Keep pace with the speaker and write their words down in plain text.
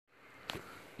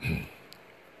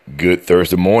Good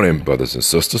Thursday morning, brothers and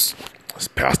sisters. It's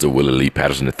Pastor Willie Lee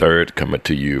Patterson III coming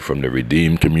to you from the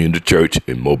Redeemed Community Church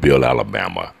in Mobile,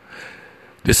 Alabama.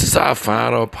 This is our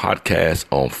final podcast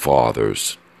on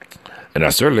fathers, and I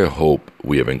certainly hope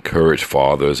we have encouraged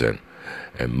fathers and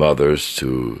mothers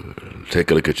to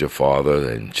take a look at your father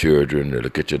and children, to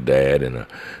look at your dad in a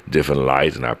different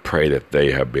light. And I pray that they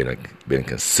have been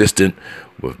consistent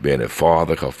with being a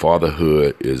father, because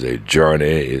fatherhood is a journey.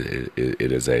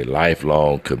 It is a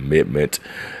lifelong commitment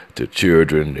to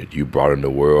children that you brought in the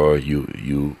world.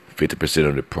 You 50%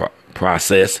 of the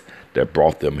process that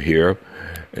brought them here.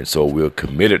 And so we're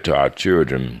committed to our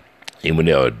children, even when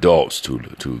they're adults,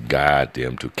 to guide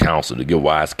them, to counsel, to give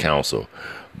wise counsel.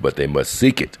 But they must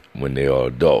seek it when they are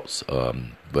adults.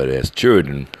 But as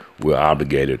children, we're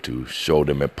obligated to show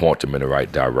them and point them in the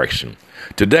right direction.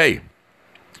 Today,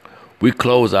 we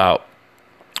close out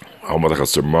almost like a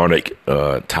sermonic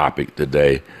topic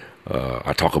today.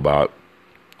 I talk about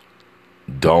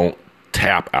don't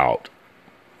tap out,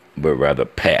 but rather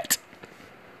pat.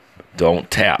 Don't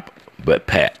tap, but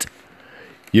pat.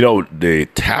 You know, the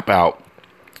tap out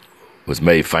was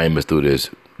made famous through this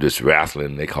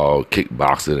wrestling they call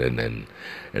kickboxing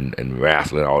and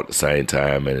wrestling all at the same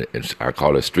time, and I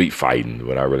call it street fighting,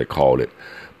 what I really call it.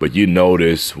 But you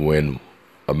notice when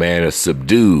a man is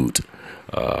subdued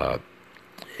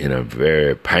in a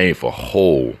very painful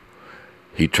hole,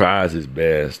 he tries his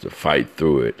best to fight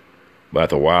through it. But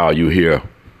after a while, you hear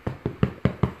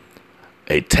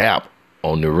a tap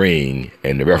on the ring,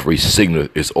 and the referee's signal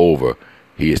is over.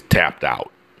 He is tapped out.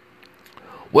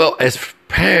 Well, as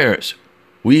parents,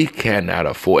 we cannot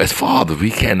afford, as fathers,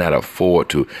 we cannot afford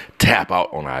to tap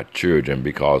out on our children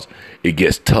because it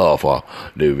gets tough, or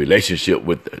the relationship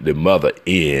with the mother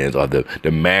ends, or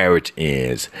the marriage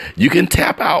ends. You can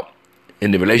tap out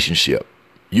in the relationship.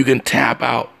 You can tap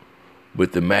out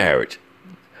with the marriage.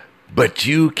 But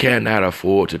you cannot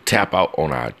afford to tap out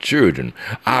on our children.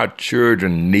 Our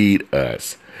children need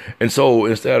us. And so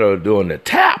instead of doing the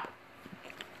tap,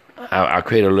 I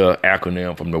created a little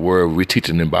acronym from the word we're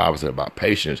teaching in Bible about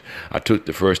patience. I took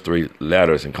the first three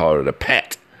letters and called it a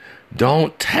pat.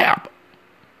 Don't tap.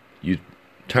 You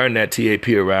turn that TAP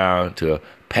around to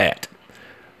pat.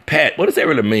 Pat, what does that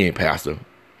really mean, Pastor?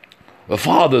 Well,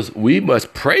 fathers, we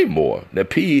must pray more. The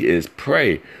P is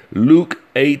pray. Luke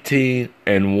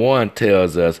 18:1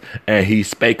 tells us, and he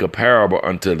spake a parable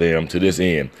unto them to this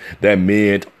end, that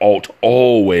men ought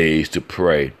always to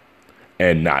pray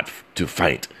and not to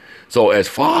faint. So as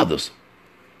fathers,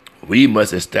 we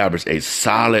must establish a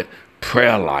solid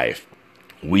prayer life.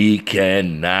 We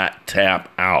cannot tap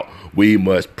out. We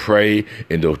must pray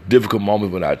in those difficult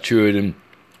moments with our children,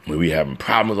 when we having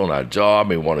problems on our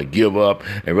job and want to give up,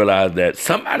 and realize that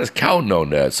somebody's counting on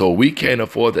that. So we can't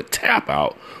afford to tap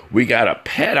out. We got to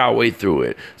pat our way through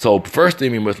it. So first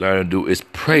thing we must learn to do is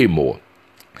pray more.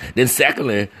 Then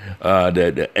secondly,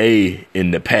 the A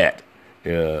in the pat.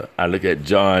 I look at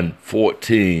John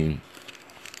 13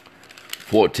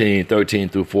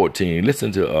 through 14.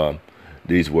 Listen to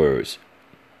these words.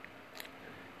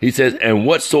 He says, and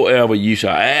whatsoever you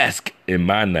shall ask in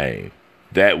my name,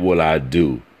 that will I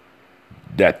do,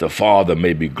 that the Father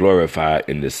may be glorified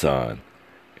in the Son.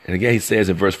 And again, he says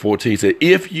in verse 14, he said,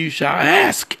 if you shall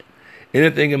ask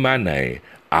anything in my name,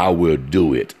 I will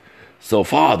do it. So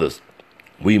fathers,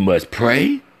 we must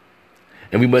pray,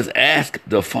 and we must ask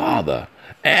the Father.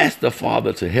 Ask the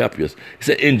Father to help us. He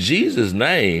said, in Jesus'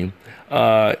 name,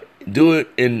 do it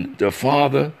in the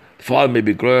Father. The Father may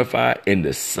be glorified in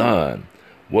the Son.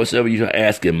 Whatsoever you shall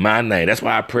ask in my name. That's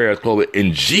why our prayer is called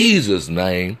in Jesus'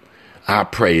 name. I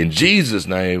pray. In Jesus'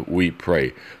 name, we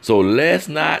pray. So let's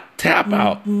not tap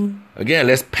out. Again,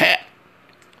 let's pat.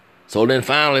 So then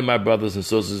finally, my brothers and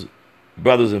sisters,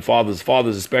 brothers and fathers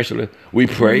especially, we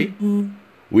pray,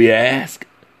 we ask,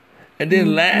 and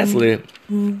then lastly,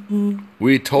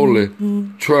 we totally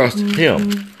trust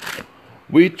him.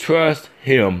 We trust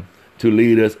him to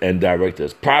lead us and direct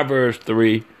us. Proverbs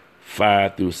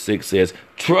 3:5 through 6 says,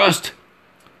 trust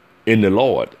in the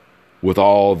Lord with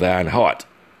all thine heart,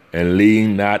 and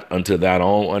lean not unto thine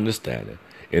own understanding.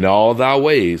 In all thy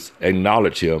ways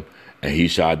acknowledge him, and he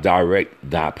shall direct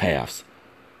thy paths.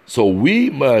 So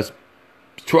we must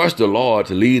trust the Lord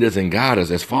to lead us and guide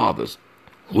us as fathers.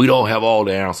 We don't have all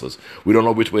the answers. We don't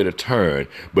know which way to turn.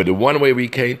 But the one way we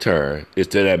can't turn is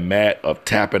to that mat of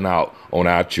tapping out on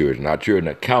our children. Our children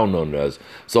are counting on us.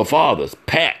 So fathers,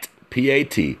 pat,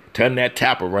 P-A-T, turn that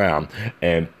tap around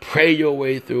and pray your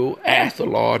way through. Ask the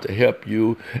Lord to help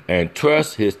you and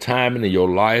trust his timing in your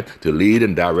life to lead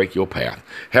and direct your path.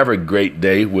 Have a great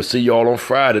day. We'll see you all on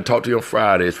Friday. Talk to you on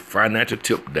Friday. It's Financial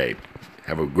Tip Day.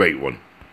 Have a great one.